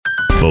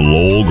The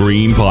Lowell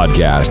Green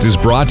Podcast is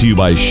brought to you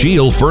by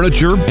Shield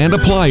Furniture and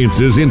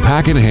Appliances in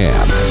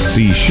Pakenham.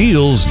 See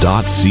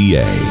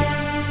shields.ca.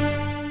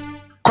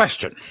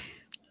 Question.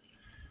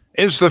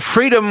 Is the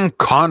Freedom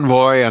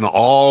Convoy and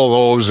all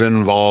those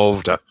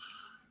involved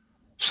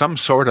some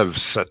sort of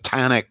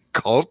satanic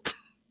cult?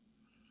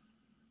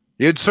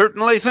 You'd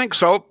certainly think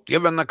so,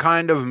 given the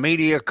kind of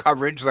media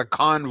coverage the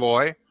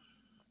convoy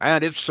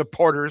and its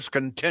supporters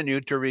continue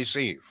to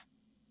receive.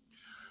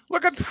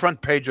 Look at the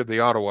front page of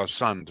the Ottawa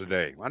Sun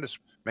today. I'll just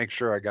make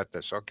sure I got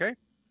this, okay?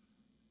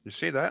 You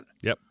see that?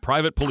 Yep.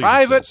 Private police.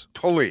 Private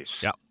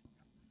police. Yep.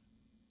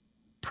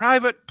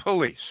 Private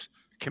police.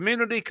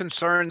 Community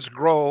concerns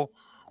grow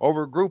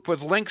over group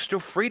with links to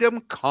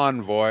Freedom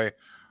Convoy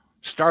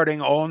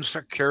starting own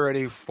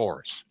security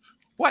force.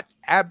 What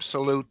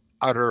absolute,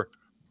 utter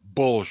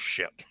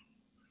bullshit.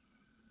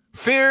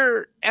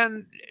 Fear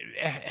and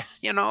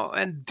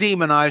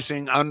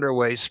demonizing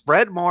underway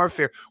spread more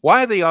fear.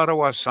 Why the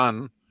Ottawa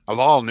Sun, of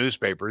all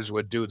newspapers,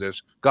 would do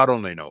this, God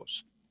only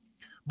knows.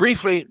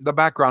 Briefly, the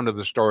background of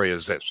the story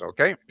is this,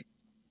 okay?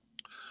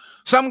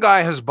 Some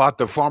guy has bought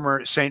the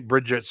former St.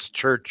 Bridget's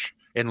Church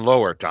in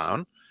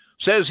Lowertown,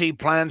 says he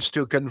plans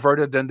to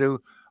convert it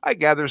into, I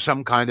gather,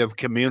 some kind of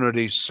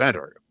community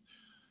center.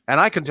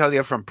 And I can tell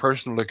you from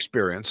personal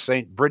experience,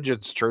 St.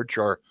 Bridget's Church,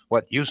 or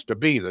what used to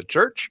be the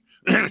church,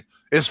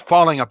 is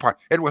falling apart.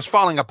 It was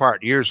falling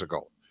apart years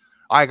ago.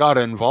 I got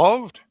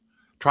involved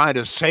trying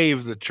to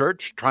save the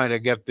church, trying to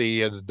get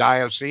the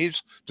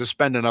diocese to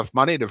spend enough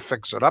money to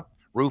fix it up.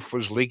 Roof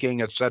was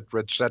leaking,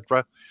 etc.,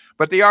 etc.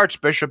 But the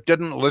archbishop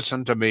didn't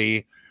listen to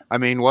me. I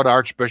mean, what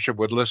archbishop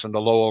would listen to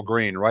Lowell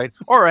Green, right?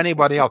 Or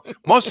anybody else.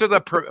 Most of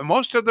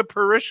the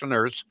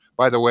parishioners,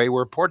 by the way,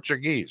 were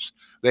Portuguese.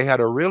 They had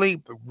a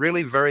really,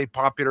 really very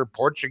popular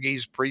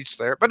Portuguese priest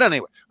there. But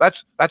anyway,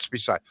 that's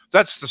beside.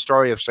 That's the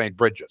story of St.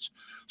 Bridget's.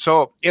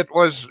 So it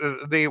was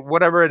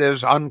whatever it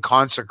is,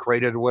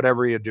 unconsecrated,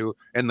 whatever you do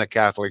in the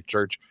Catholic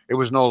Church. It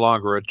was no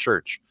longer a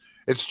church.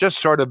 It's just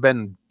sort of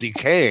been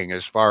decaying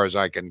as far as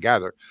I can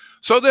gather.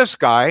 So this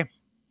guy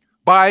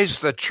buys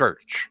the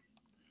church.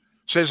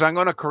 Says, I'm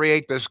going to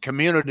create this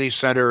community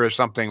center or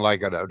something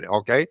like it,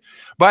 okay?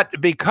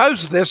 But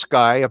because this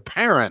guy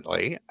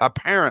apparently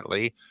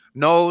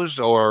knows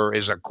or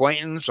is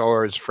acquaintance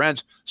or is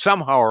friends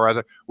somehow or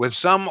other with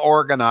some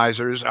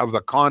organizers of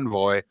the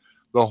convoy,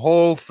 the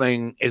whole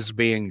thing is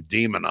being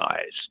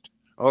demonized,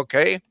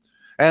 okay?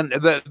 And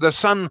the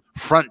Sun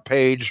front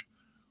page,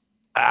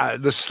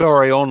 the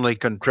story only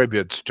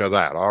contributes to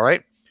that, all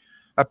right?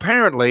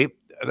 Apparently,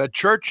 the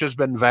church has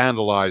been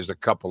vandalized a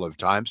couple of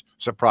times.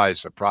 Surprise,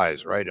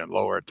 surprise, right in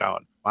Lowertown.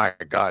 My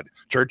God,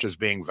 church is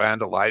being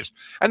vandalized.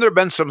 And there have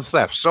been some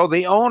thefts. So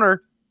the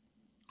owner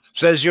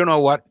says, you know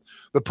what?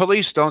 The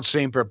police don't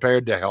seem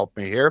prepared to help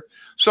me here.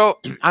 So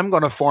I'm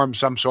going to form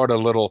some sort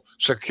of little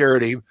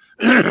security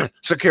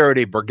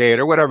brigade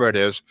or whatever it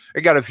is.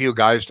 I got a few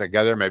guys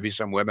together, maybe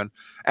some women,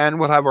 and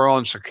we'll have our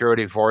own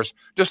security force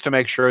just to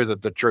make sure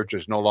that the church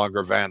is no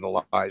longer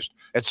vandalized,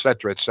 et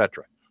cetera, et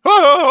cetera.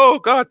 Oh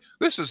God!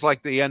 This is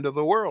like the end of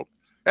the world.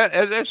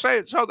 And they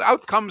say so.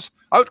 Out comes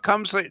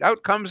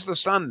the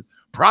Sun.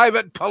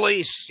 Private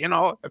police.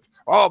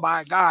 Oh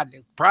my God!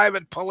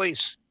 Private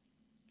police.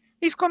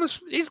 He's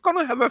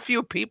gonna have a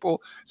few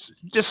people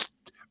just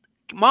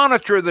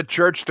monitor the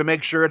church to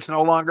make sure it's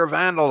no longer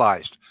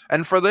vandalized.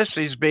 And for this,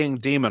 he's being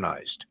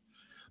demonized,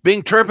 being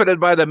interpreted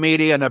by the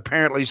media and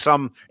apparently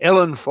some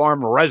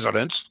ill-informed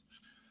residents,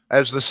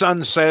 as the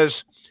Sun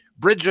says.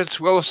 Bridget's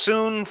will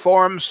soon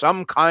form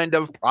some kind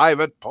of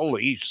private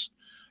police.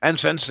 And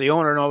since the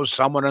owner knows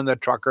someone in the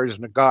truckers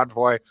and the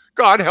convoy,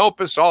 God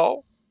help us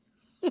all.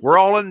 We're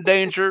all in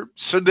danger,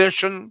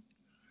 sedition,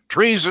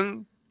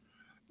 treason,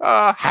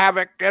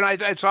 havoc. And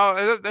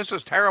this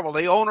is terrible.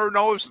 The owner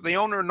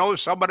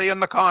knows somebody in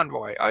the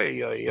convoy.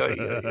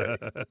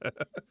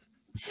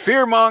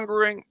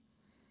 Fear-mongering,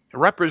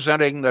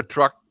 representing the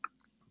truck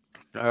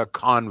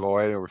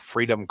convoy or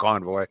Freedom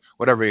Convoy,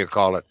 whatever you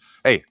call it.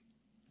 Hey,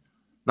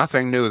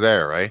 nothing new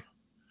there, right?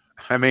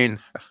 I mean,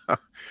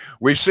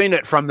 we've seen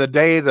it from the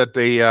day that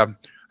the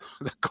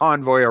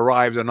convoy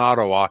arrived in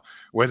Ottawa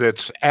with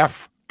its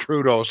F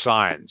Trudeau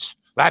signs.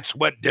 That's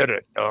what did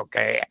it,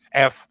 okay?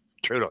 F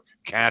Trudeau.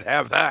 Can't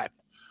have that.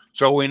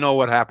 So we know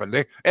what happened.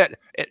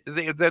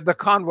 The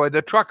convoy,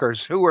 the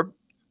truckers who were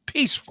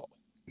peaceful,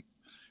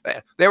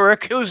 they were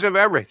accused of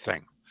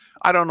everything.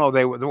 I don't know.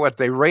 They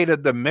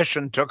raided the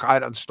mission, took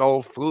out and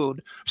stole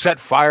food, set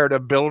fire to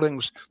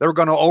buildings. They were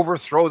going to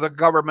overthrow the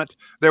government.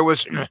 There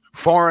was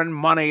foreign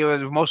money. It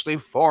was mostly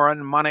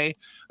foreign money.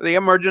 The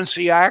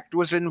Emergency Act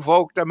was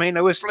invoked. I mean,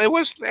 it was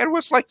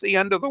like the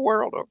end of the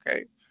world.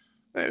 Okay,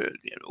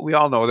 we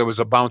all know there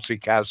was a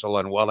bouncy castle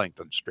on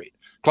Wellington Street.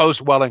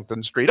 Closed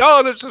Wellington Street.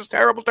 Oh, this is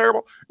terrible,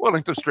 terrible.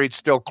 Wellington Street's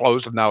still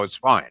closed, and now it's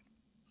fine.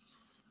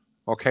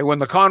 Okay, when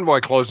the convoy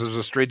closes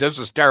the street, this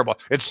is terrible.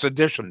 It's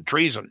sedition,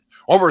 treason,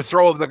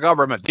 overthrow of the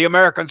government. The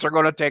Americans are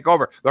going to take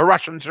over. The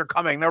Russians are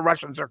coming.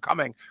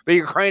 The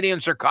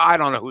Ukrainians are I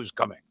don't know who's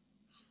coming.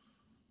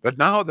 But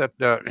now that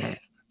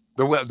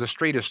The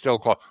street is still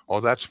called.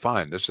 Oh, that's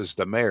fine. This is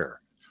the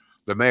mayor.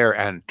 The mayor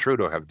and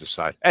Trudeau have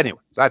decided. Anyway,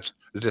 that's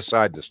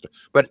decide this.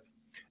 But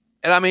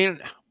and I mean,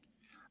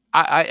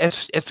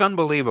 it's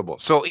unbelievable.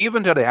 So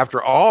even today,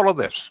 after all of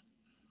this,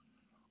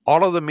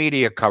 all of the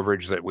media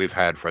coverage that we've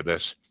had for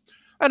this,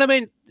 and I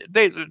mean,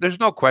 there's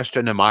no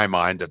question in my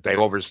mind that they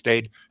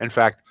overstayed. In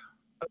fact,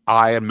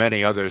 I and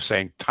many others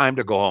saying, time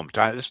to go home,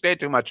 time to stay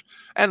too much.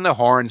 And the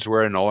horns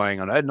were annoying,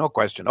 and I had no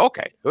question.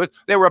 Okay,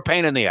 they were a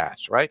pain in the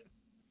ass, right?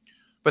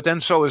 But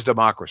then so is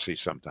democracy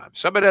sometimes.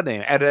 So, but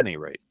at any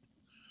rate.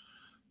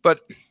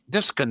 But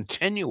this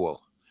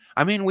continual,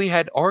 I mean, we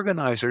had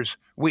organizers,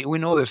 we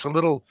know this, a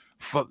little,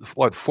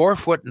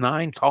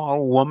 4'9"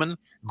 tall woman,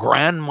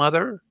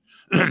 grandmother,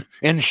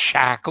 in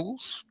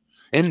shackles,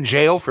 in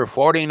jail for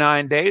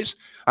 49 days.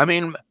 I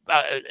mean,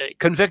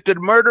 convicted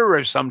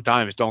murderers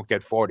sometimes don't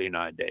get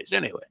 49 days.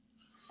 Anyway,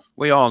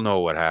 we all know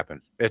what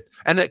happened.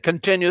 And it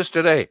continues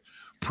today.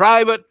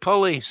 Private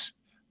police.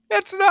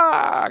 It's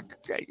not.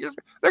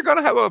 They're going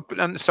to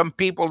have some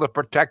people to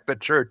protect the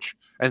church.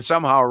 And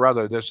somehow or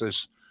other, this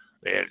is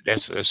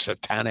a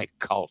satanic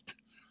cult.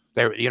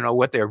 You know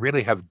what? They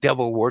really have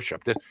devil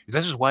worship.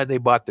 This is why they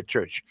bought the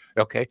church.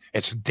 Okay,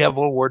 it's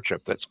devil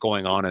worship that's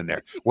going on in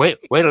there. Wait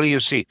till you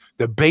see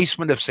the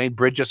basement of St.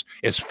 Bridget's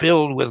is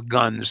filled with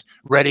guns,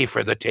 ready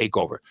for the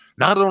takeover.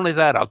 Not only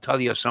that, I'll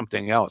tell you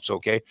something else.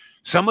 Okay,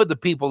 some of the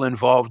people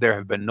involved there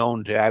have been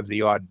known to have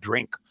the odd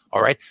drink.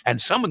 All right,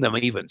 and some of them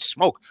even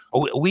smoke.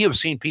 We have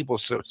seen people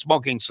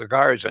smoking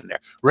cigars in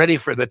there, ready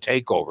for the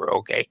takeover.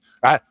 Okay,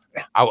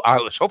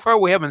 so far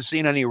we haven't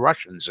seen any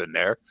Russians in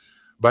there.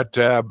 But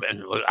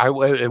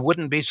it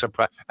wouldn't be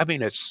surprised. I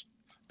mean, it's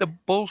the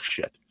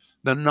bullshit,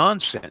 the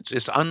nonsense.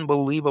 It's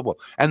unbelievable.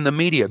 And the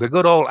media, the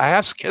good old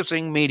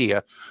ass-kissing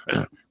media,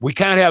 we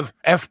can't have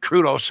F.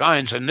 Trudeau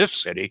signs in this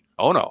city.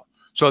 Oh, no.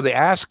 So the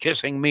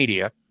ass-kissing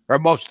media, or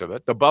most of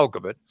it, the bulk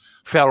of it,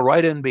 fell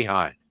right in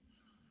behind.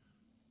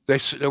 They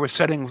were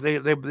setting,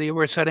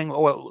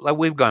 well,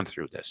 we've gone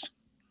through this.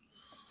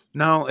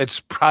 Now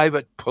it's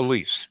private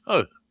police.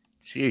 Oh,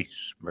 jeez,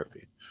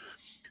 Murphy.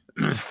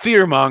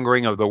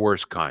 Fear-mongering of the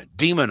worst kind,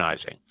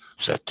 demonizing,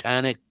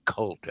 satanic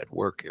cult at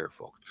work here,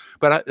 folks.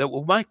 But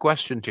my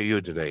question to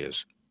you today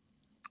is,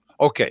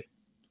 okay,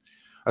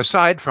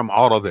 aside from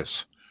all of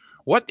this,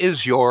 what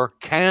is your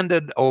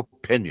candid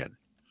opinion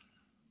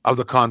of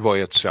the convoy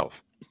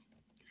itself?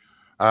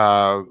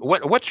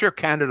 What's your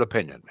candid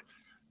opinion?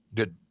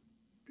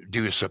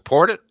 Do you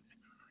support it?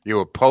 You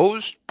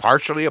opposed,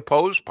 partially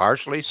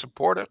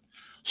support it?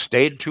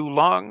 Stayed too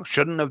long?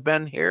 Shouldn't have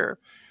been here?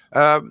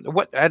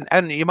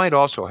 And you might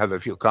also have a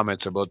few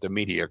comments about the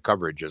media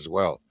coverage as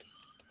well.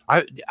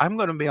 I'm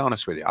going to be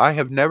honest with you. I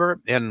have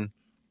never, in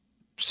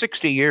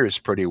 60 years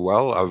pretty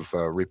well of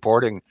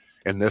reporting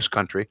in this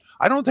country,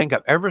 I don't think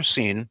I've ever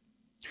seen,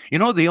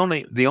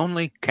 the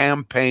only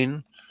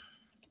campaign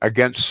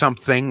against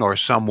something or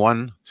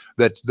someone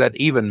that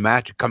even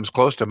comes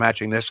close to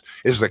matching this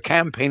is the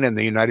campaign in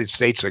the United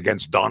States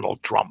against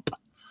Donald Trump.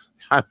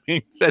 I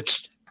mean,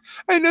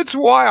 it's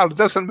wild.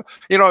 Doesn't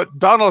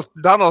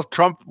Donald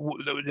Trump?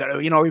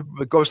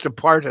 He goes to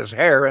part his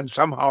hair, and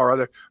somehow or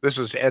other, this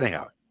is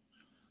anyhow.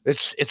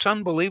 It's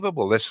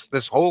unbelievable.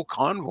 This whole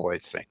convoy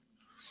thing.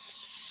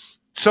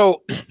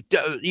 So,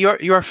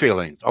 your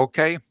feeling,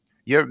 okay?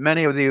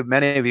 Many of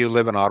you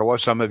live in Ottawa.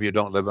 Some of you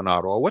don't live in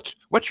Ottawa.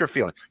 What's your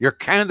feeling? Your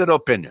candid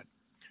opinion.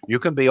 You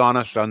can be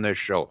honest on this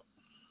show.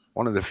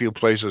 One of the few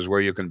places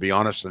where you can be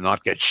honest and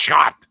not get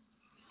shot.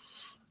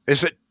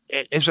 Is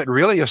it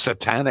really a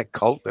satanic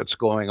cult that's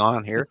going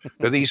on here?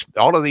 Do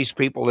all of these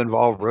people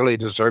involved really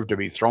deserve to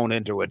be thrown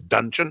into a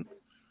dungeon?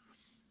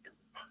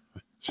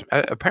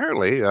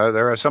 Apparently,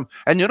 there are some.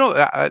 And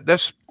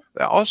this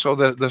also,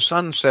 the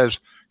Sun says,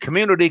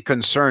 community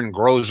concern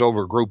grows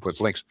over group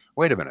with links.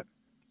 Wait a minute.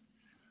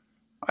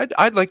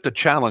 I'd like to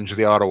challenge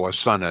the Ottawa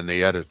Sun and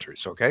the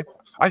editors, okay?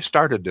 I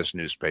started this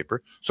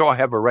newspaper, so I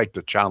have a right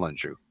to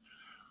challenge you.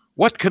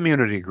 What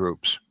community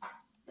groups?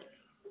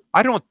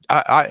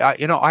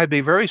 I'd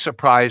be very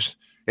surprised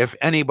if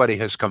anybody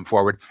has come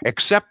forward,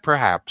 except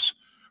perhaps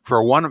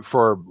for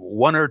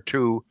one or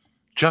two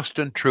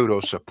Justin Trudeau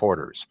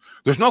supporters.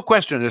 There's no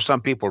question there's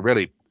some people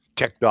really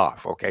ticked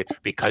off, okay,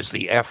 because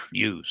the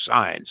FU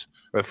signs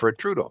for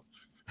Trudeau.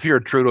 If you're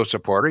a Trudeau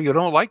supporter, you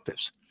don't like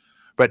this.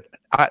 But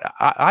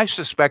I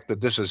suspect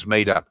that this is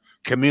made up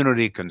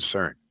community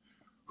concern.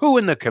 Who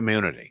in the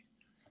community?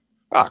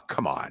 Oh,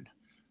 come on.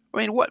 I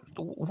mean,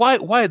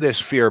 why this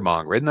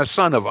fear-mongering? And the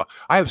Sun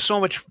I have so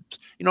much,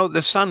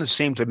 the Sun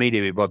seemed to me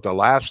to be about the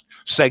last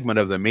segment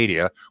of the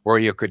media where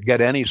you could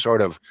get any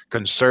sort of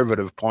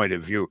conservative point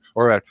of view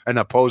or an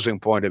opposing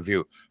point of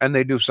view. And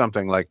they do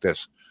something like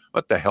this.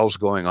 What the hell's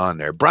going on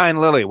there? Brian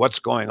Lilly, what's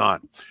going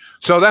on?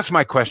 So that's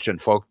my question,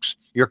 folks.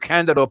 Your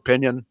candid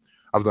opinion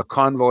of the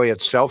convoy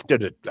itself.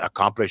 Did it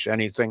accomplish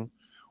anything?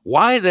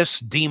 Why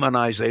this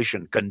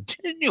demonization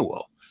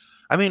continual?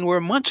 I mean,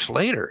 we're months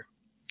later.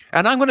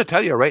 And I'm going to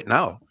tell you right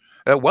now,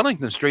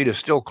 Wellington Street is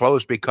still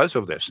closed because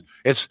of this.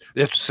 It's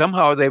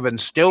somehow they've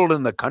instilled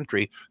in the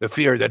country the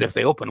fear that if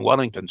they open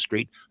Wellington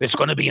Street, it's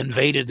going to be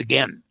invaded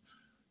again.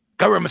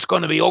 Government's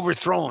going to be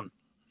overthrown.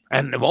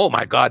 And oh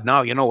my God,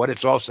 now you know what?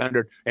 It's all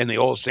centered in the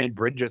old St.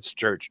 Bridget's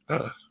Church.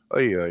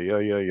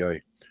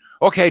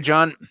 Okay,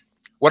 John,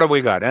 what have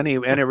we got? Any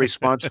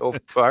response so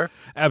far?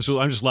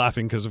 Absolutely. I'm just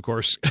laughing because, of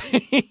course,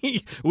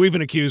 we've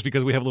been accused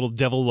because we have a little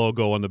devil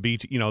logo on the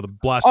beat. You know, the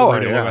Blast the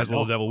Radio logo has a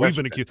little devil. We've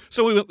been accused.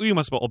 So we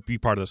must all be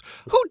part of this.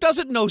 Who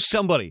doesn't know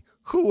somebody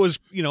who was,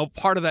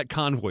 part of that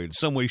convoy in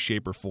some way,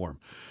 shape, or form?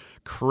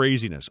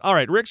 Craziness. All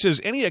right, Rick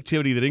says, any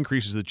activity that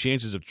increases the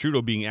chances of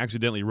Trudeau being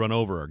accidentally run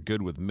over are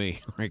good with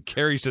me. Right,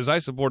 Carrie says, I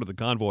supported the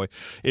convoy.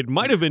 It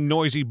might have been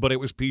noisy, but it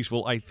was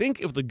peaceful. I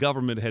think if the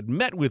government had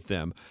met with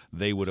them,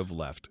 they would have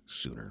left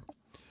sooner.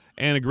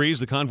 Anne agrees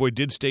the convoy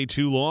did stay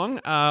too long.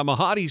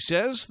 Mahadi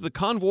says the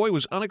convoy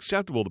was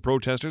unacceptable. The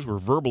protesters were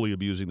verbally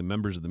abusing the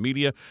members of the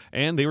media,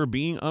 and they were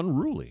being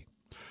unruly.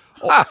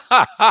 Oh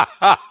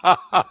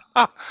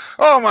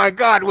my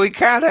God, we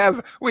can't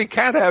have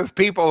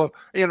people,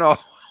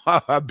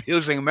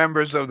 abusing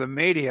members of the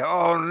media.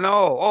 Oh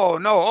no,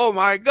 oh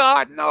my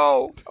God,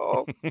 no.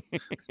 Oh.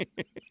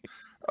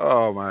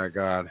 Oh my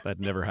God. That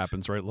never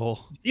happens, right,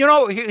 Lowell?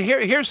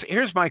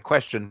 Here's my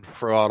question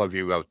for all of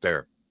you out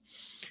there.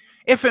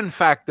 If in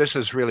fact this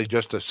is really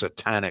just a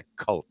satanic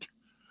cult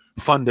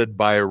funded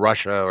by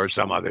Russia or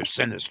some other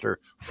sinister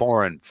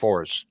foreign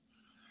force,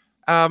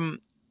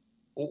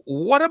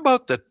 what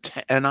about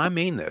and I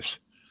mean this,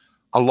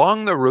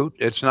 along the route,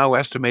 it's now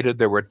estimated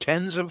there were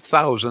tens of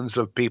thousands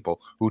of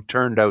people who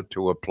turned out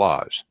to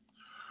applause.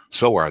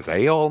 So are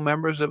they all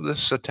members of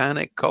this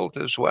satanic cult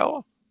as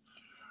well?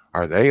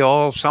 Are they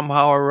all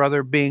somehow or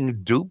other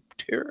being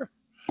duped here?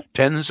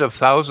 Tens of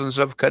thousands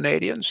of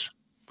Canadians?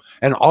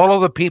 And all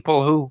of the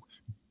people who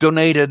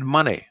donated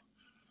money,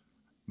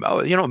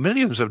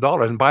 millions of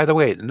dollars. And by the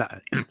way,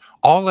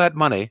 all that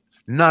money,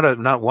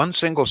 not one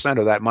single cent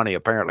of that money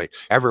apparently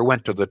ever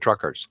went to the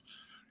truckers.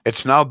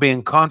 It's now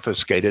being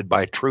confiscated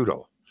by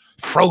Trudeau,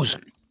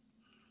 frozen.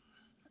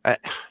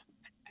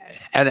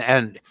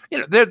 And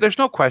there's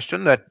no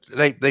question that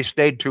they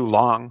stayed too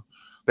long.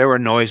 They were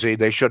noisy.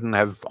 They shouldn't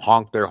have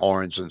honked their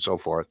horns and so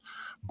forth.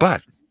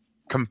 But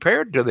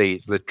compared to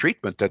the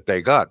treatment that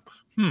they got,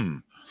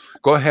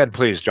 Go ahead,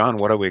 please, John.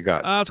 What do we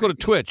got? Let's go to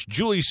Twitch.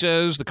 Julie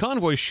says, the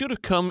convoy should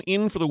have come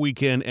in for the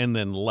weekend and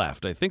then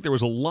left. I think there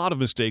was a lot of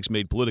mistakes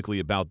made politically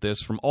about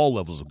this from all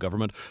levels of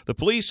government. The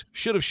police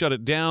should have shut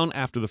it down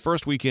after the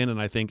first weekend,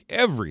 and I think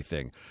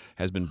everything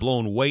has been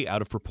blown way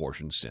out of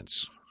proportion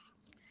since.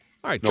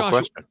 All right, no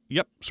question.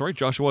 Yep, sorry.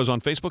 Joshua is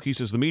on Facebook. He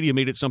says the media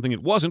made it something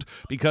it wasn't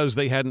because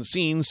they hadn't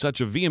seen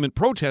such a vehement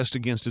protest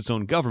against its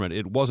own government.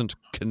 It wasn't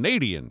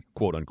Canadian,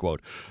 quote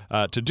unquote,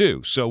 to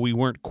do. So we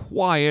weren't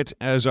quiet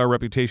as our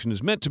reputation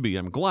is meant to be.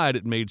 I'm glad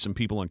it made some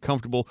people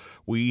uncomfortable.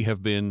 We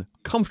have been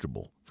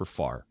comfortable for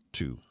far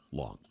too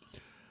long.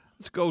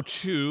 Let's go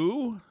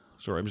to...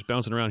 Sorry, I'm just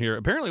bouncing around here.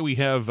 Apparently we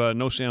have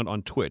no sound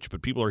on Twitch,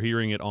 but people are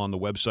hearing it on the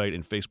website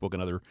and Facebook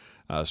and other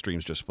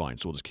streams just fine,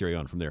 so we'll just carry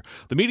on from there.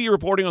 The media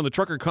reporting on the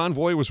trucker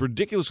convoy was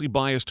ridiculously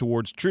biased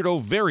towards Trudeau.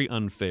 Very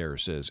unfair,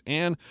 says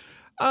Anne.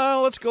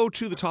 Let's go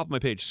to the top of my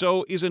page.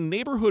 So is a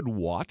neighborhood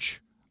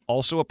watch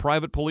also a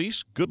private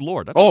police? Good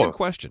Lord, that's a good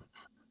question.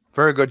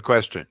 Very good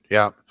question,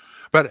 yeah.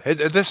 But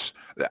this,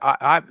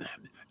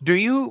 do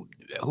you,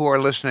 who are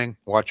listening,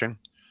 watching,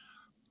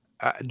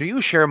 do you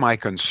share my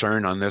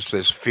concern on this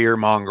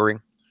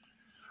fear-mongering?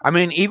 I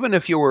mean, even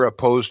if you were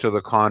opposed to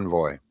the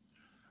convoy,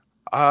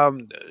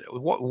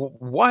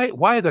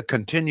 why the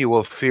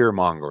continual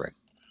fear-mongering?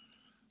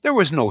 There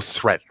was no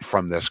threat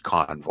from this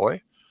convoy.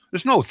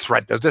 There's no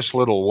threat to this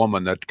little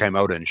woman that came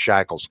out in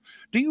shackles.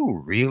 Do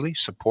you really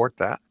support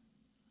that?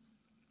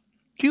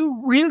 Do you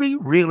really,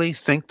 really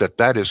think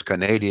that is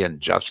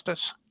Canadian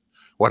justice?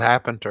 What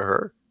happened to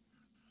her?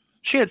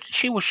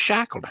 She was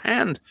shackled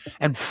hand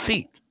and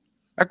feet.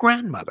 A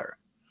grandmother.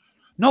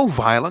 No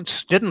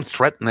violence, didn't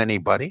threaten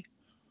anybody.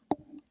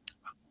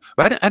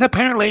 And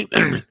apparently,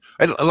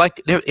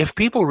 like, if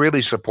people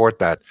really support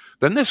that,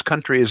 then this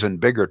country is in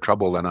bigger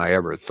trouble than I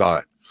ever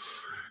thought.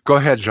 Go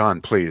ahead,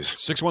 John, please.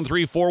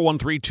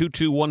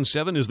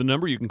 613-413-2217 is the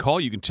number. You can call,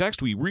 you can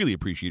text. We really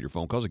appreciate your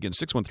phone calls. Again,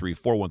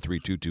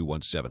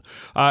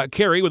 613-413-2217.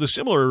 Carrie, with a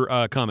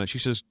similar comment, she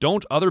says,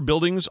 don't other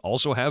buildings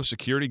also have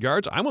security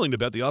guards? I'm willing to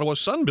bet the Ottawa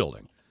Sun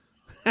building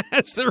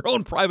has their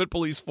own private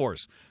police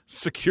force,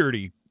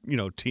 security,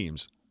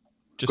 teams.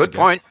 Just good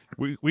point.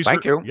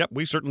 Thank you. Yep,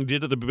 we certainly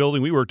did at the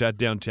building we worked at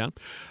downtown.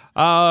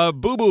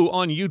 Boo Boo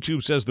on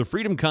YouTube says the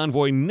Freedom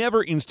Convoy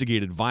never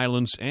instigated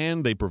violence,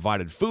 and they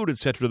provided food,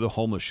 etc. to the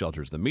homeless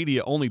shelters. The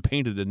media only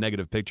painted a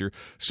negative picture.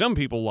 Some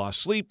people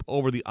lost sleep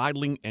over the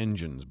idling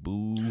engines.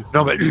 Boo.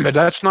 No, but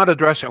that's not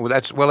addressing.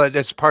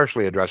 It's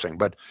partially addressing.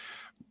 But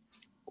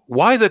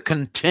why the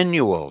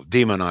continual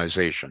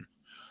demonization?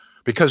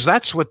 Because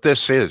that's what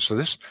this is.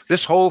 So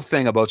this whole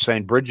thing about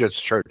St.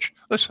 Bridget's Church.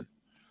 Listen,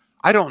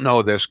 I don't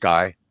know this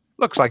guy.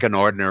 Looks like an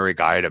ordinary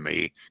guy to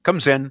me.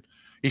 Comes in,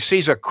 he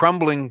sees a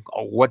crumbling,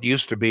 what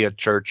used to be a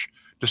church,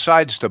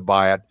 decides to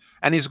buy it,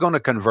 and he's going to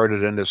convert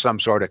it into some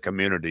sort of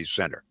community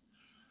center.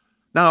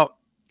 Now,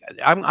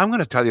 I'm going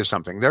to tell you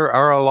something. There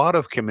are a lot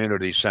of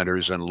community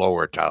centers in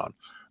Lower Town.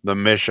 The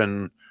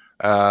Mission,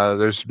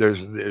 there's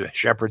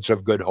Shepherds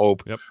of Good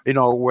Hope. Yep.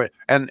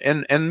 And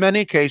in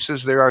many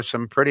cases there are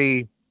some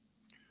pretty,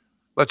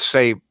 let's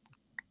say,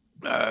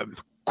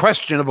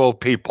 questionable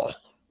people.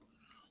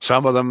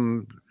 Some of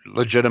them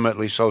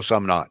legitimately so,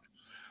 some not.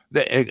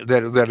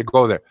 That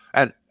go there,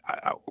 and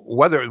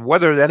whether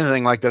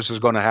anything like this is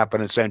going to happen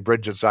in St.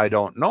 Bridget's, I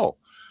don't know.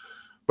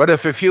 But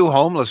if a few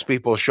homeless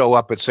people show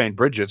up at St.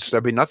 Bridget's,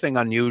 there'll be nothing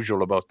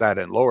unusual about that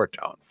in Lower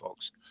Town,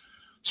 folks.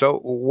 So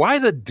why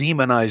the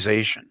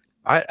demonization?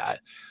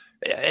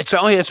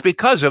 It's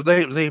because of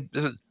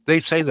they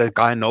say the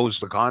guy knows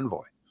the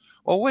convoy.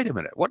 Well, wait a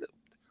minute.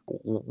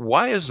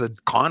 Why is the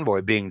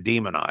convoy being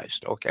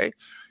demonized? Okay,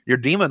 you're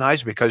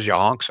demonized because you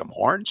honk some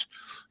horns.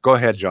 Go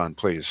ahead, John,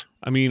 please.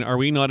 I mean, are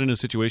we not in a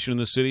situation in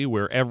the city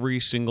where every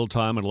single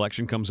time an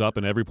election comes up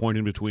and every point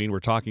in between we're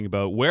talking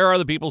about where are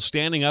the people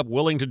standing up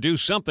willing to do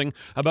something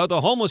about the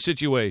homeless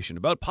situation,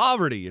 about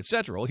poverty,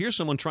 etc.? Well, here's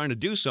someone trying to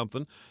do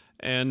something,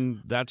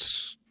 and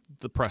that's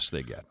the press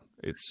they get.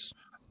 It's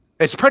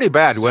pretty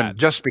bad sad. When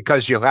just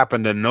because you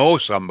happen to know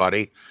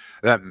somebody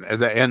that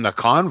in the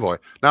convoy.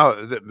 Now,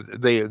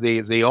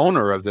 the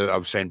owner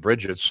of St.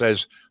 Bridget's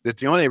says that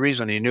the only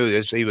reason he knew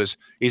this,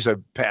 he's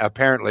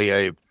apparently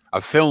a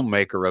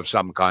filmmaker of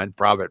some kind,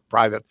 private,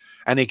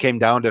 and he came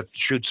down to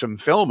shoot some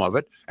film of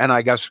it, and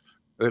I guess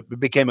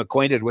became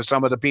acquainted with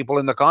some of the people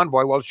in the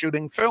convoy while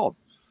shooting film.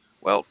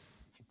 Well,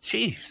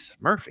 geez,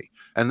 Murphy,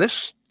 and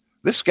this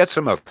gets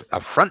him a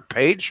front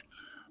page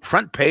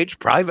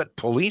private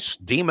police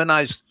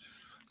demonized.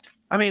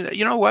 I mean,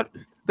 you know what?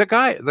 The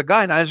guy,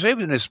 now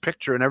even his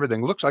picture and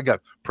everything looks like a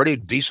pretty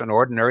decent,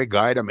 ordinary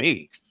guy to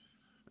me.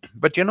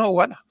 But you know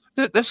what?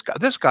 This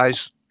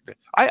guy's.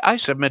 I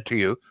submit to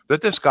you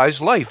that this guy's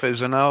life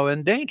is now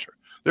in danger.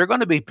 There are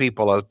going to be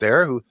people out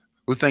there who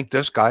think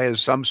this guy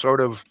is some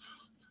sort of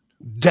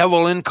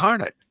devil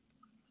incarnate.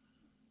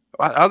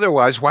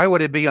 Otherwise, why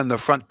would it be on the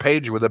front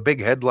page with a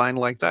big headline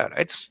like that?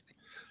 It's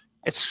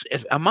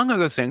among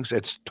other things,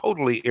 it's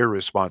totally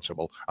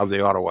irresponsible of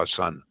the Ottawa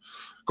Sun.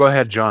 Go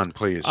ahead, John,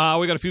 please.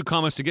 We got a few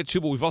comments to get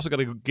to, but we've also got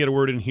to get a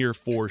word in here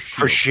for Shields.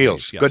 For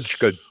Shields. Yes.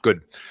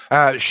 Good.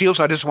 Shields,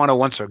 I just want to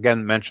once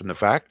again mention the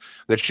fact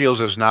that Shields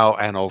is now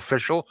an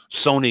official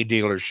Sony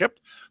dealership.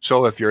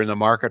 So if you're in the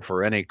market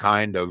for any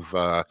kind of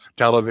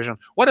television,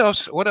 what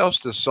else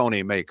does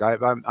Sony make?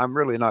 I'm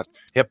really not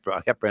hip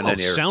in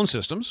any area. Sound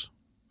systems.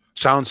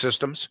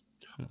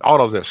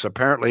 All of this.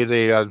 Apparently,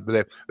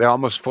 they're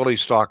almost fully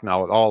stocked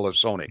now with all of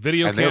Sony.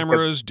 Video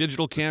cameras,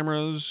 digital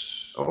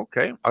cameras.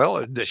 Okay.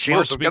 Well,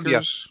 Shields will give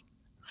you.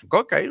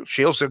 Okay,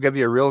 Shields will give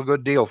you a real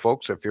good deal,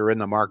 folks, if you're in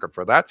the market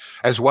for that,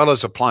 as well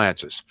as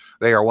appliances.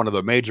 They are one of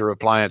the major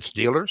appliance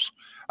dealers.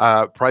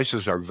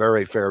 Prices are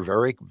very fair,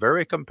 very,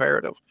 very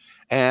comparative.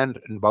 And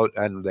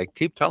they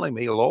keep telling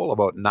me, Lowell,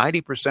 about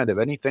 90% of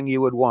anything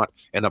you would want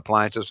in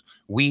appliances,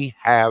 we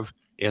have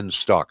in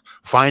stock.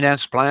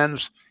 Finance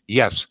plans,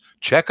 yes,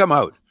 check them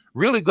out.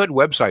 Really good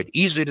website,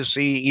 easy to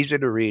see, easy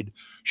to read,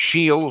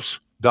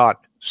 shields.ca.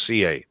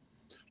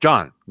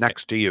 John,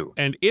 next to you.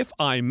 And if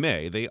I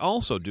may, they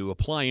also do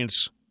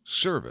appliance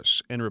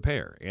service and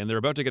repair. And they're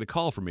about to get a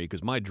call from me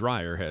because my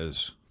dryer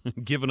has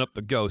given up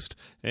the ghost.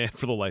 And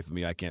for the life of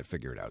me, I can't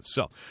figure it out.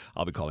 So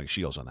I'll be calling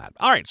Shields on that.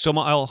 All right, so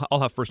I'll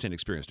have firsthand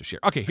experience to share.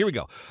 Okay, here we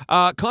go.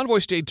 Convoy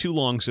stayed too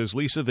long, says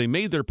Lisa. They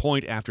made their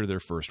point after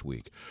their first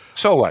week.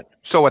 So what?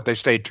 They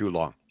stayed too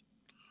long.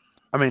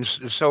 I mean,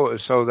 so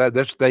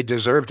that they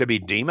deserve to be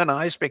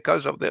demonized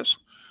because of this?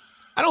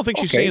 I don't think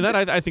she's saying that.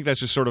 I think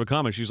that's just sort of a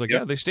comment. She's like,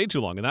 yeah, they stayed too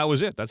long, and that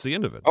was it. That's the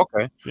end of it.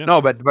 Okay. Yeah.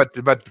 No, but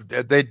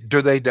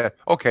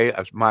okay.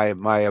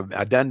 My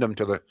addendum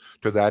to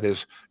that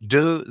is,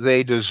 do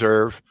they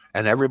deserve,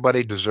 and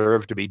everybody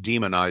deserve to be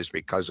demonized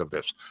because of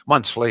this?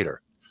 Months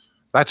later,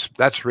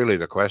 that's really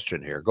the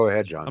question here. Go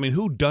ahead, John. I mean,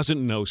 who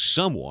doesn't know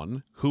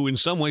someone who, in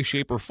some way,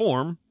 shape, or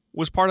form,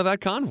 was part of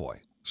that convoy?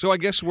 So I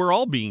guess we're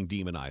all being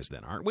demonized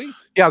then, aren't we?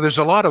 Yeah, there's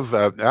a lot of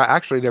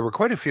actually, there were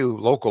quite a few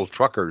local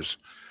truckers.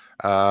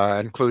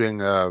 Including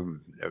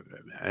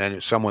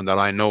and someone that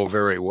I know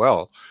very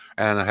well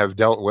and have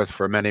dealt with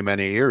for many,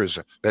 many years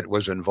that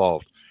was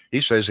involved.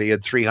 He says he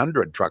had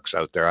 300 trucks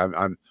out there.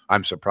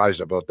 I'm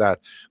surprised about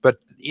that. But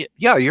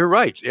yeah, you're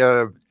right.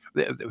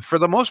 For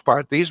the most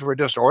part, these were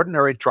just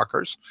ordinary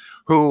truckers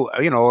who,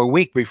 a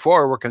week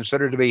before were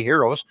considered to be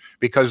heroes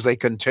because they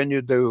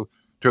continued to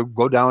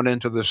go down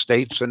into the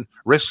States and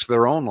risk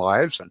their own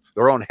lives and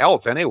their own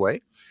health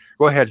anyway.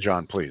 Go ahead,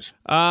 John, please.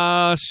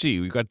 See,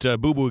 we've got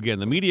Boo Boo again.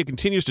 The media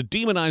continues to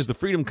demonize the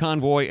Freedom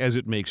Convoy as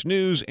it makes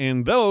news,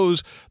 and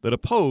those that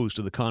oppose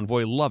to the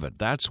convoy love it.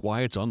 That's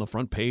why it's on the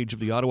front page of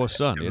the Ottawa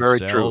Sun. It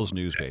sells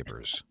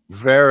newspapers.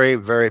 Very,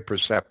 very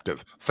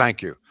perceptive.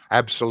 Thank you.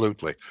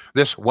 Absolutely.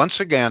 This, once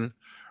again,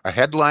 a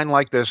headline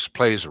like this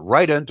plays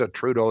right into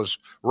Trudeau's,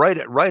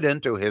 right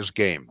into his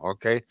game,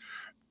 okay?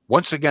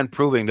 once again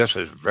proving this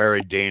is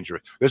very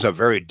dangerous. This is a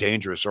very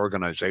dangerous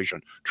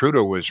organization.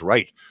 Trudeau was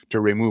right to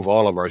remove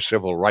all of our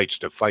civil rights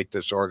to fight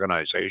this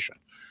organization.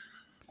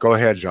 Go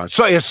ahead, John.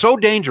 So it's so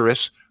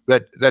dangerous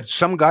that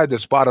some guy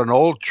that's bought an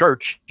old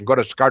church and got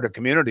to start a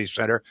community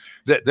center,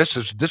 that this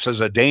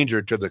is a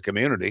danger to the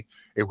community.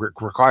 It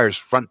requires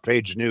front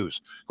page news.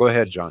 Go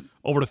ahead, John.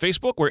 Over to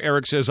Facebook, where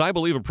Eric says, I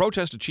believe a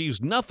protest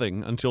achieves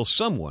nothing until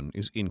someone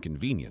is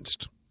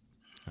inconvenienced.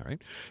 All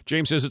right.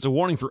 James says it's a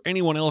warning for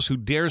anyone else who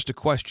dares to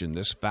question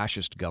this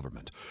fascist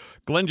government.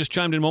 Glenn just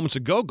chimed in moments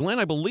ago. Glenn,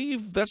 I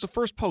believe that's the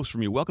first post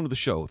from you. Welcome to the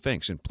show.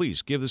 Thanks. And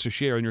please give this a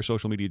share in your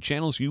social media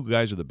channels. You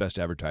guys are the best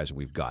advertising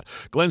we've got.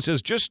 Glenn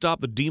says, just stop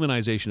the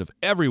demonization of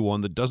everyone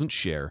that doesn't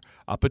share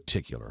a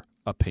particular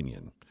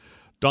opinion.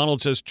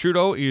 Donald says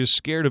Trudeau is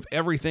scared of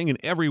everything and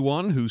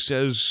everyone who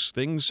says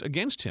things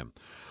against him.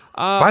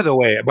 By the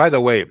way,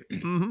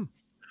 mm-hmm.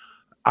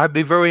 I'd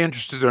be very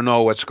interested to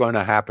know what's going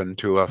to happen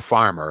to a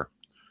farmer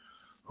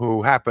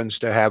who happens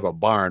to have a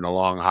barn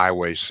along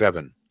Highway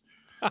 7.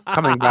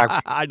 Coming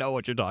back, I know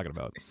what you're talking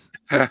about.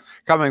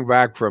 Coming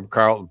back from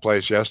Carleton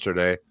Place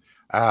yesterday,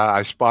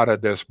 I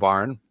spotted this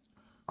barn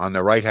on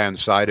the right-hand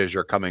side as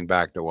you're coming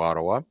back to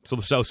Ottawa. So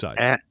the south side.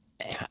 And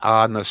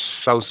on the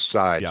south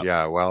side, yep.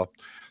 Yeah. Well,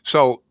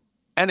 so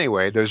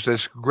anyway, there's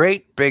this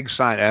great big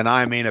sign, and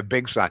I mean a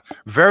big sign.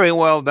 Very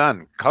well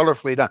done,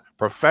 colorfully done,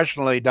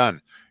 professionally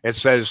done. It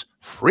says,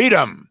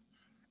 Freedom,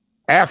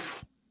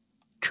 F.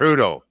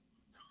 Trudeau.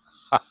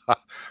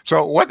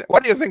 So what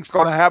do you think's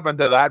going to happen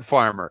to that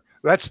farmer?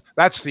 That's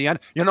the end.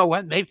 You know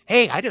what? Maybe,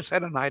 hey, I just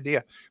had an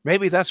idea.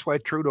 Maybe that's why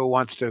Trudeau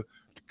wants to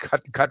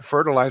cut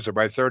fertilizer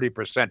by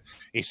 30%.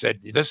 He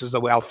said, this is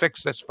the way I'll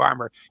fix this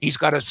farmer. He's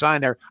got a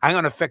sign there. I'm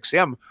going to fix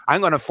him. I'm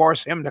going to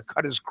force him to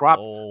cut his crop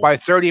by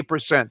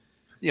 30%.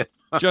 Yeah.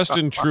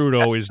 Justin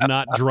Trudeau is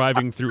not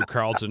driving through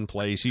Carleton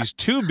Place. He's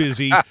too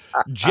busy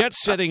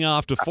jet-setting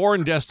off to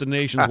foreign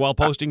destinations while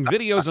posting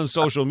videos on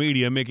social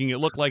media, making it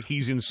look like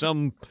he's in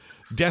some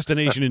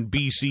destination in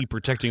BC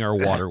protecting our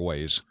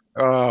waterways.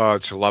 Oh,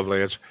 it's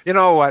lovely. It's, you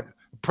know what?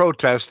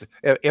 Protest.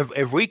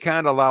 If we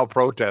can't allow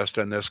protest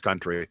in this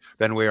country,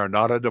 then we are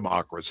not a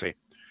democracy.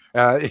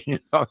 They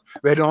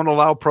don't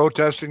allow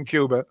protest in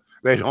Cuba.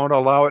 They don't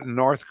allow it in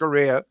North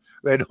Korea.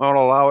 They don't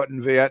allow it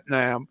in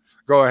Vietnam.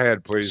 Go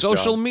ahead, please.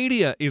 Social John.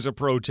 media is a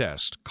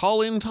protest.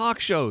 Call-in talk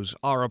shows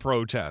are a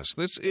protest.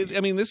 This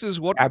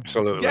is what.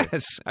 Absolutely.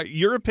 Yes,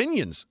 your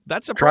opinions.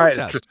 That's a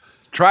protest.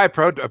 Try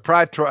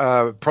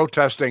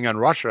protesting in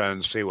Russia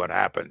and see what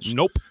happens.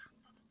 Nope.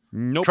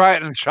 Try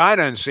it in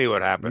China and see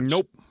what happens.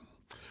 Nope.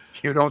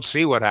 You don't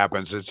see what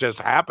happens. It just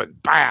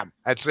happened. Bam.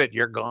 That's it.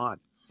 You're gone.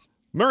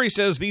 Murray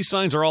says these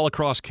signs are all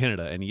across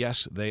Canada, and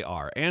yes, they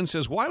are. Ann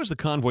says, why was the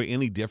convoy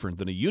any different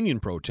than a union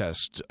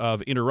protest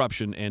of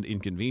interruption and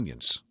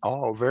inconvenience?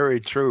 Oh, very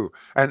true.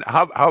 And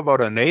how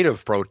about a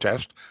native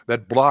protest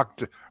that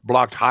blocked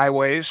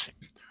highways,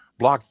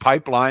 blocked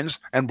pipelines,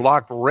 and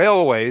blocked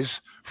railways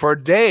for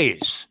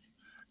days?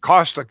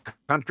 Cost the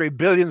country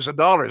billions of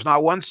dollars.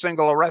 Not one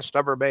single arrest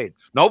ever made.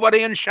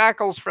 Nobody in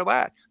shackles for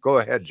that. Go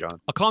ahead, John.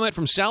 A comment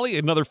from Sally,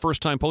 another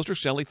first-time poster.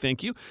 Sally,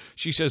 thank you.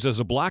 She says, as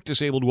a black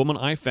disabled woman,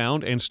 I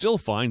found and still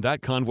find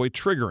that convoy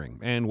triggering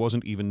and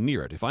wasn't even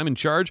near it. If I'm in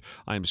charge,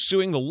 I'm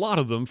suing the lot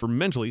of them for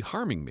mentally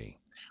harming me.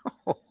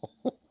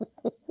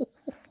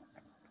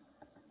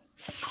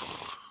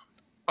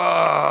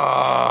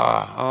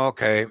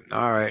 Okay.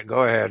 All right.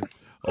 Go ahead.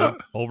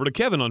 Over to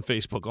Kevin on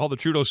Facebook. All the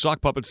Trudeau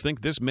sock puppets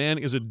think this man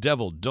is a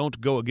devil.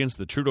 Don't go against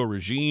the Trudeau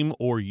regime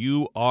or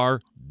you are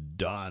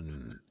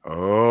done.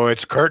 Oh,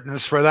 it's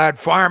curtains for that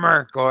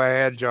farmer. Go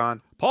ahead,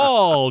 John.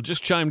 Paul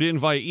just chimed in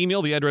via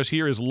email. The address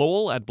here is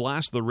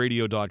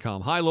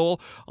lowell@blasttheradio.com. Hi,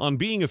 Lowell. On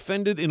being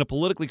offended in a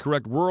politically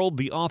correct world,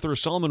 the author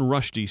Salman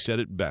Rushdie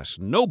said it best.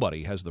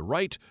 Nobody has the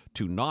right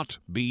to not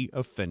be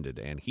offended.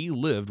 And he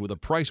lived with a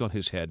price on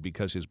his head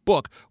because his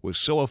book was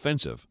so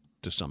offensive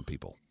to some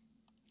people.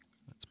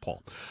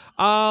 Paul.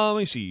 Let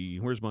me see.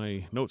 Where's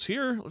my notes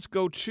here? Let's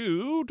go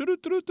to...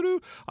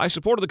 I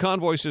supported the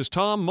convoy, says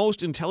Tom.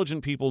 Most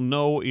intelligent people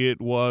know it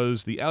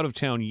was the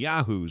out-of-town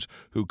yahoos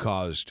who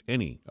caused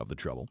any of the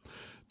trouble.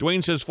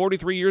 Dwayne says,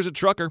 43 years a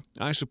trucker.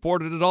 I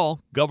supported it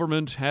all.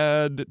 Government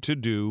had to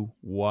do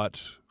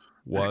what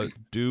all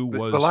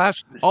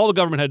the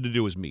government had to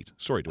do was meet.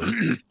 Sorry,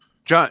 Dwayne.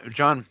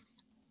 John,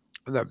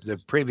 the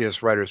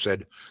previous writer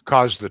said,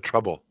 caused the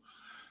trouble.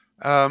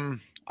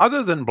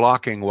 Other than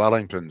blocking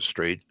Wellington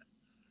Street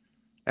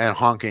and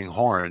honking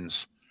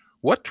horns,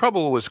 what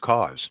trouble was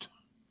caused?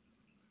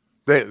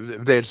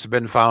 It's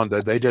been found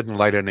that they didn't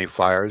light any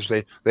fires.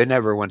 They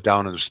never went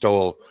down and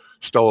stole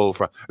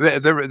from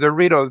the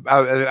Rideau.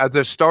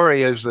 The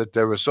story is that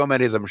there were so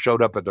many of them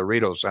showed up at the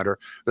Rideau Center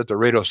that the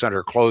Rideau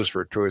Center closed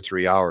for 2 or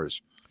 3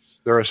 hours.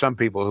 There are some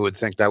people who would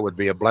think that would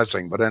be a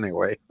blessing, but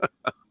anyway.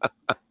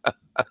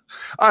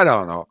 I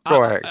don't know.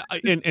 Go ahead.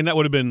 And that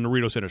would have been the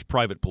Rideau Center's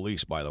private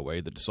police, by the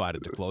way, that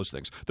decided to close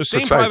things. The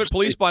same private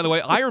police, by the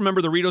way, I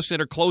remember the Rideau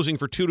Center closing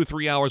for 2 to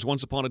 3 hours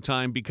once upon a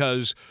time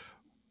because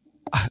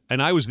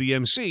and I was the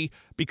MC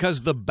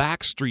because the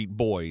Backstreet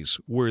Boys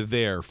were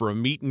there for a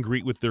meet and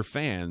greet with their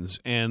fans,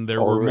 and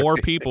there were more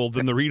people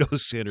than the Rideau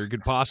Center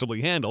could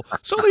possibly handle.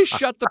 So they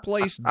shut the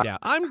place down.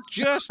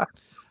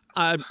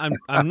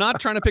 I'm not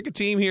trying to pick a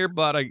team here,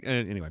 but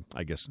anyway,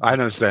 I guess I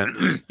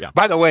understand. Yeah.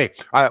 By the way,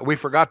 we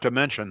forgot to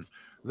mention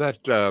that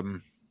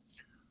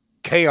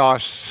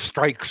chaos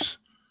strikes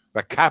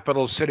the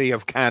capital city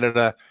of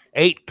Canada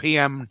 8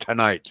 p.m.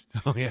 tonight.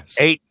 Oh yes,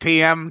 8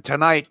 p.m.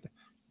 tonight.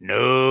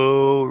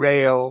 No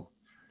rail,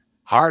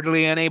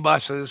 hardly any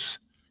buses.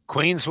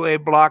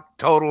 Queensway blocked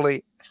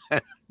totally.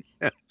 8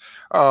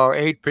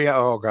 p.m.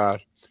 Oh,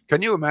 God.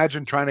 Can you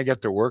imagine trying to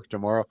get to work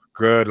tomorrow?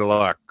 Good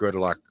luck. Good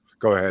luck.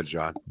 Go ahead,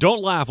 John.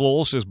 Don't laugh,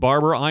 Lowell, says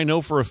Barbara. I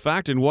know for a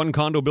fact in one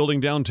condo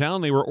building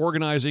downtown they were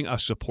organizing a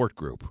support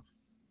group.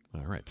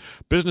 All right.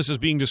 Businesses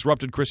being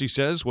disrupted, Chrissy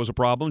says, was a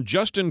problem.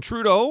 Justin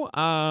Trudeau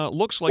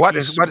looks like...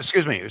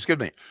 Excuse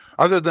me.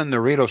 Other than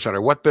the Rideau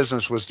Center, what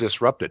business was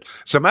disrupted?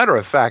 As a matter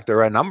of fact, there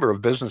are a number of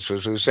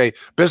businesses who say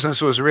business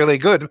was really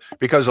good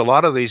because a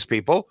lot of these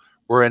people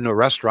were in the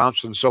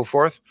restaurants and so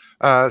forth.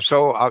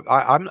 So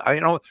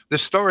the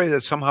story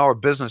that somehow our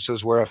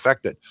businesses were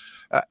affected.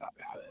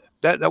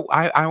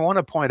 I want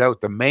to point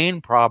out the main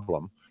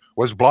problem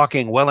was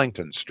blocking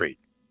Wellington Street.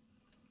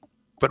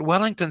 But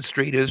Wellington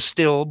Street is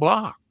still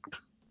blocked.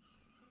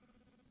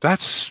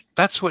 That's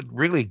what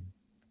really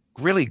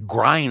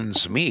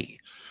grinds me.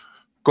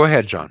 Go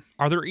ahead, John.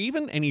 Are there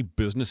even any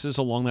businesses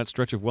along that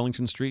stretch of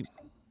Wellington Street?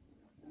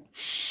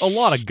 A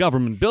lot of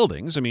government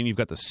buildings. I mean, you've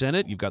got the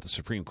Senate, you've got the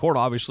Supreme Court,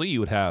 obviously. You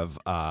would have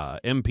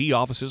MP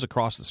offices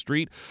across the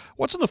street.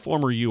 What's in the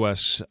former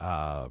U.S.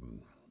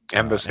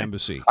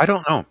 Embassy? I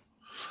don't know.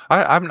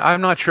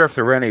 I'm not sure if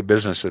there were any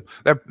businesses.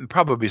 There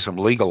probably some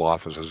legal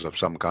offices of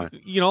some kind.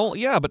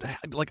 Yeah, but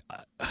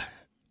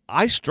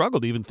I struggle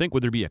to even think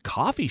would there be a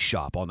coffee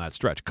shop on that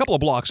stretch. A couple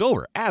of blocks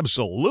over,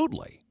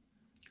 absolutely.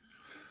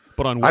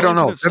 But on Wellington I don't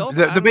know. Itself,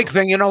 the big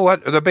thing, you know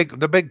what? The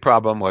big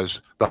problem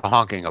was the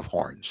honking of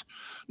horns.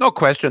 No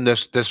question,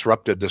 this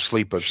disrupted the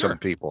sleep of some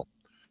people.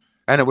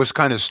 And it was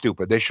kind of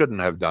stupid. They shouldn't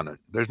have done it.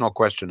 There's no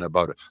question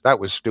about it. That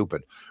was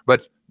stupid.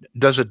 But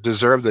does it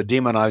deserve the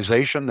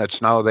demonization that's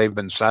now they've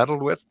been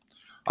saddled with?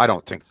 I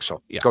don't think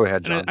so. Yeah. Go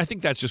ahead, John. And I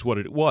think that's just what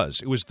it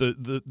was. It was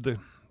the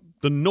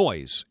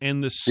noise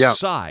and the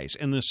size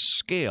and the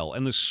scale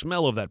and the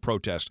smell of that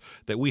protest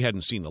that we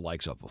hadn't seen the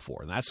likes of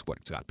before. And that's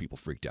what got people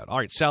freaked out. All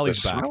right,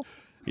 Sally's back. Smell?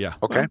 Yeah.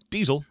 Okay. Well,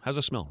 diesel has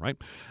a smell, right?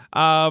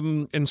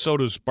 And so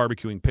does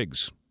barbecuing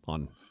pigs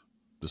on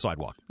the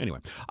sidewalk. Anyway,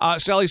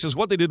 Sally says,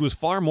 what they did was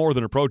far more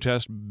than a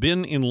protest.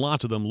 Been in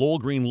lots of them. Lowell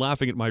Green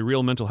laughing at my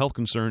real mental health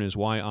concern is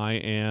why I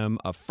am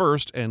a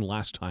first and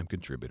last time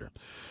contributor.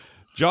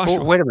 Joshua.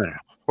 Oh, wait a minute.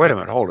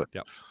 Hold it.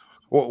 Yep.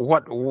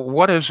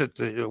 What is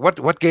it?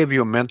 What gave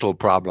you mental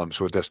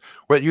problems with this?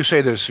 Well, you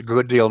say there's a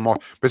good deal more,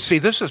 but see,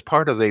 this is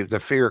part of the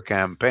fear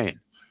campaign.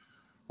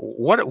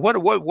 What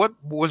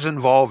was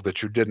involved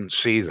that you didn't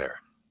see there?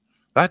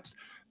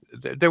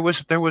 There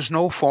was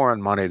no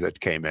foreign money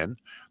that came in.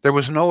 There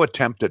was no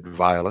attempt at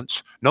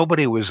violence.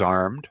 Nobody was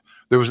armed.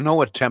 There was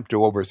no attempt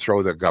to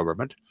overthrow the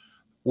government.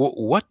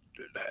 What?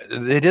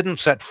 They didn't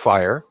set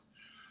fire.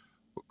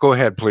 Go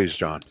ahead, please,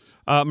 John.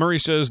 Murray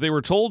says they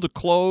were told to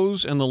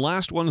close, and the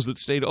last ones that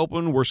stayed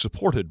open were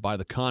supported by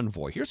the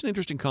convoy. Here's an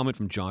interesting comment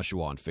from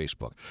Joshua on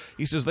Facebook.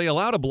 He says they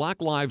allowed a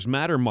Black Lives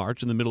Matter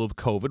march in the middle of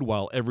COVID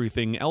while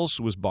everything else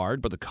was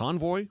barred, but the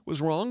convoy was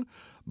wrong.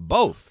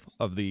 Both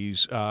of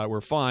these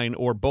were fine,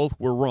 or both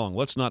were wrong.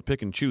 Let's not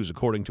pick and choose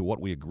according to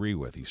what we agree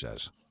with, he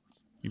says.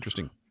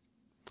 Interesting.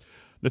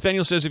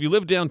 Nathaniel says, if you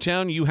live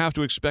downtown, you have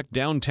to expect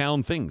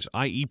downtown things,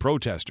 i.e.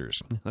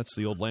 protesters. That's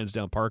the old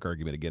Lansdowne Park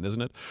argument again,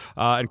 isn't it?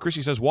 And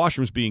Chrissy says,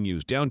 washrooms being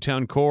used.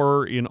 Downtown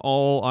core is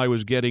all I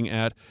was getting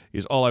at,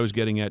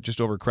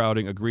 just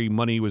overcrowding. Agree,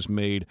 money was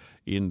made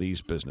in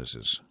these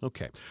businesses.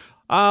 Okay.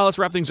 Let's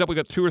wrap things up. We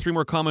got 2 or 3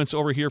 more comments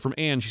over here from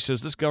Ann. She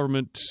says, this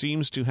government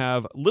seems to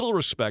have little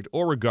respect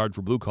or regard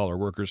for blue-collar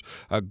workers,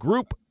 a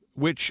group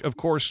which, of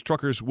course,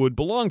 truckers would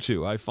belong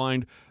to. I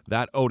find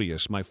that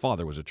odious. My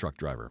father was a truck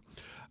driver.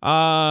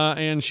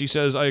 And she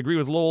says, I agree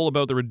with Lowell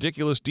about the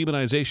ridiculous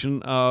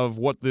demonization of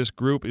what this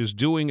group is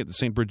doing at the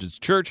St. Bridget's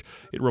Church.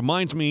 It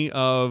reminds me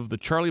of the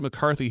Charlie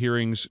McCarthy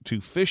hearings to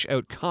fish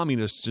out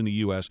communists in the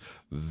U.S.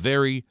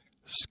 Very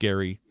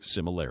scary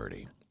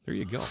similarity. There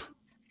you go.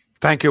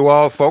 Thank you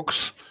all,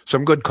 folks.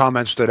 Some good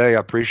comments today. I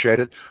appreciate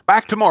it.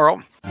 Back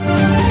tomorrow.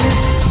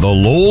 The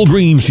Lowell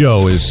Green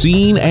Show is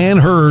seen and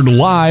heard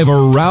live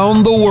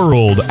around the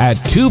world at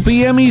 2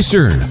 p.m.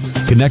 Eastern.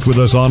 Connect with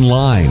us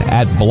online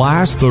at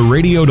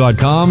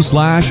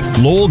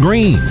blasttheradio.com/Lowell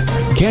Green.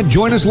 Can't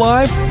join us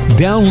live?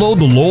 Download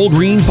the Lowell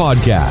Green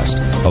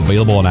podcast.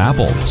 Available on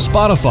Apple,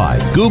 Spotify,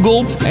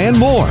 Google, and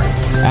more.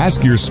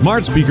 Ask your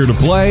smart speaker to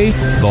play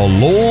the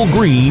Lowell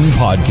Green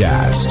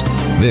podcast.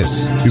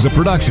 This is a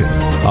production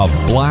of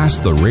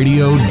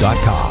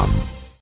blasttheradio.com.